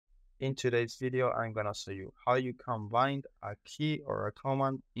In today's video, I'm gonna show you how you can bind a key or a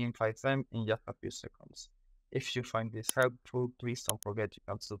command in FiveM in just a few seconds. If you find this helpful, please don't forget you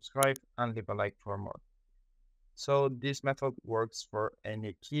can subscribe and leave a like for more. So this method works for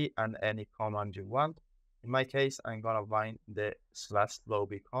any key and any command you want. In my case, I'm gonna bind the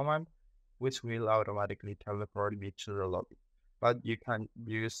 /lobby command, which will automatically teleport me to the lobby. But you can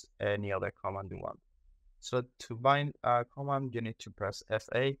use any other command you want. So to bind a command, you need to press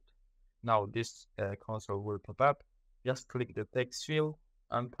F8. Now this console will pop up. Just click the text field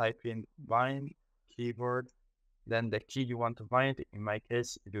and type in bind keyboard. Then the key you want to bind, in my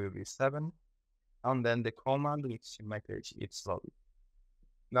case, it will be 7. And then the command, which in my case, it's lobby.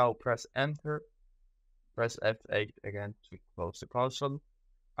 Now press enter. Press F8 again to close the console.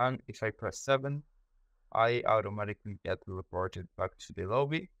 And if I press 7, I automatically get teleported back to the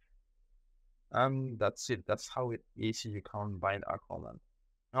lobby. And that's it. That's how easy you can bind a command.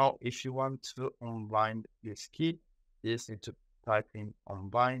 Now, if you want to unbind this key, you just need to type in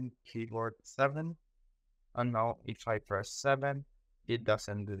unbind keyboard 7. And now if I press 7, it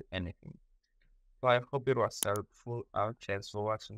doesn't do anything. So I hope it was helpful and thanks for watching.